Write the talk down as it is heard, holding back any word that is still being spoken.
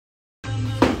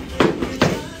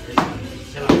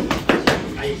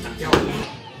What's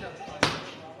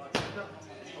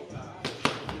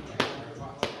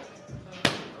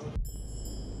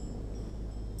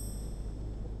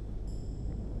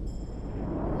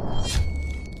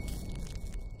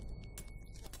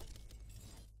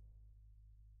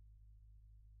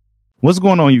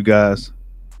going on, you guys?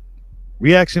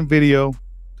 Reaction video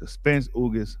to Spence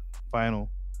Ugas final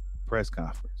press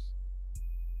conference.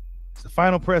 It's the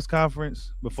final press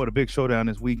conference before the big showdown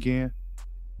this weekend,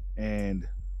 and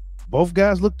both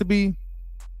guys look to be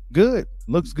good.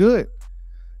 Looks good.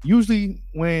 Usually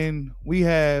when we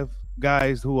have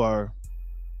guys who are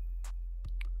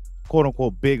quote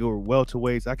unquote big or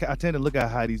welterweights, I tend to look at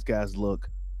how these guys look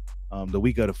the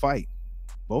week of the fight.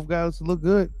 Both guys look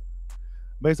good.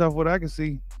 Based off what I can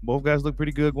see, both guys look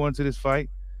pretty good going to this fight.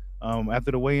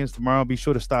 After the weigh-ins tomorrow, be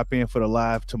sure to stop in for the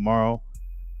live tomorrow.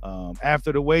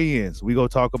 After the weigh-ins, we go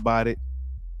talk about it,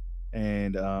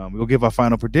 and we'll give our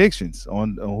final predictions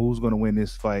on who's going to win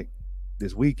this fight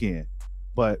this weekend.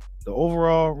 But the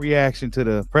overall reaction to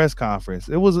the press conference,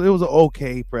 it was an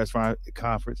okay press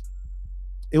conference.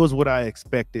 It was what I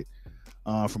expected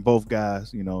from both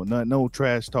guys. You know, no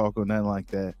trash talk or nothing like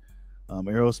that.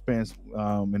 Errol Spence,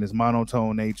 in his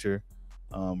monotone nature,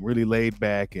 really laid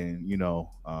back and,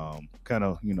 kind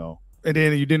of, and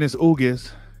then Yordenis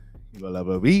Ugas,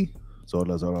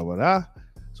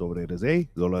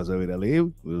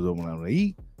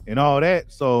 and all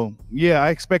that. So yeah, I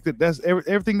expected that's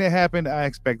everything that happened. I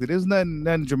expected. There's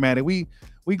nothing dramatic. We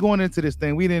going into this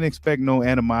thing, we didn't expect no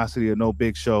animosity or no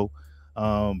big show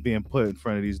being put in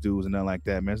front of these dudes and nothing like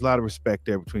that, man. There's a lot of respect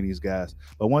there between these guys.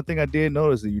 But one thing I did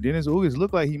notice that Yordenis Ugas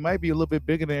looked like he might be a little bit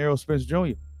bigger than Errol Spence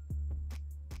Jr.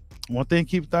 One thing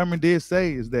Keith Thurman did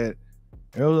say is that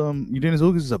Yordenis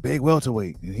Ugas is a big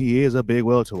welterweight, and he is a big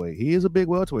welterweight. He is a big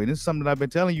welterweight. And this is something that I've been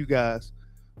telling you guys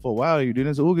for a while.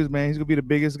 Yordenis Ugas, man, he's gonna be the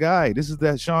biggest guy. This is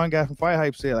that Sean guy from Fight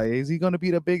Hype said, like, is he gonna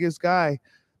be the biggest guy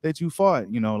that you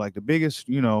fought? Like the biggest,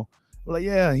 like,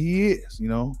 yeah, he is.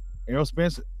 Errol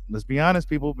Spence, let's be honest,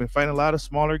 people have been fighting a lot of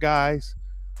smaller guys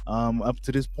up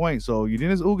to this point. So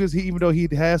Yordenis Ugas, even though he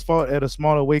has fought at a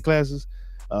smaller weight classes,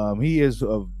 he is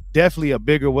definitely a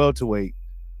bigger welterweight.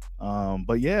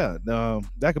 But yeah,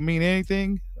 that could mean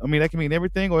anything. I mean, that can mean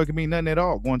everything, or it can mean nothing at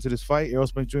all going to this fight. Errol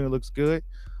Spence Jr. looks good.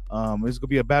 It's gonna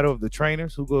be a battle of the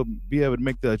trainers who gonna be able to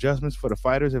make the adjustments for the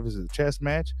fighters. If it's a chess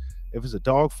match, if it's a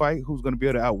dog fight, who's gonna be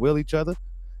able to outwill each other.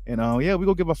 And yeah, we're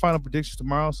gonna give our final predictions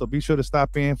tomorrow. So be sure to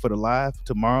stop in for the live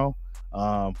tomorrow,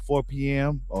 4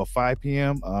 p.m. or 5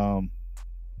 p.m.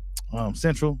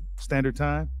 Central Standard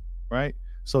Time, right?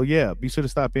 So yeah, be sure to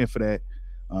stop in for that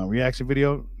reaction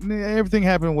video. Everything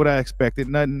happened what I expected.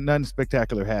 Nothing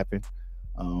spectacular happened.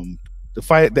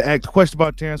 The question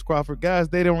about Terrence Crawford, guys,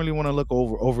 they don't really want to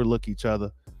overlook each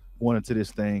other going into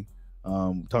this thing.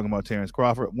 Talking about Terrence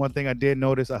Crawford. One thing I did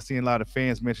notice, I seen a lot of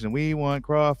fans mentioning, we want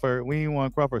Crawford.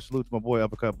 Salute to my boy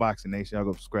Uppercut Boxing Nation. Y'all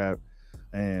go subscribe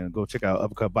and go check out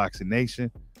Uppercut Boxing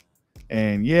Nation.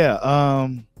 And yeah,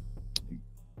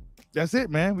 that's it,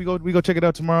 man. We go check it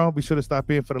out tomorrow. Be sure to stop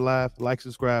in for the live. Like,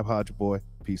 subscribe, holla at your boy.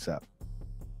 Peace out.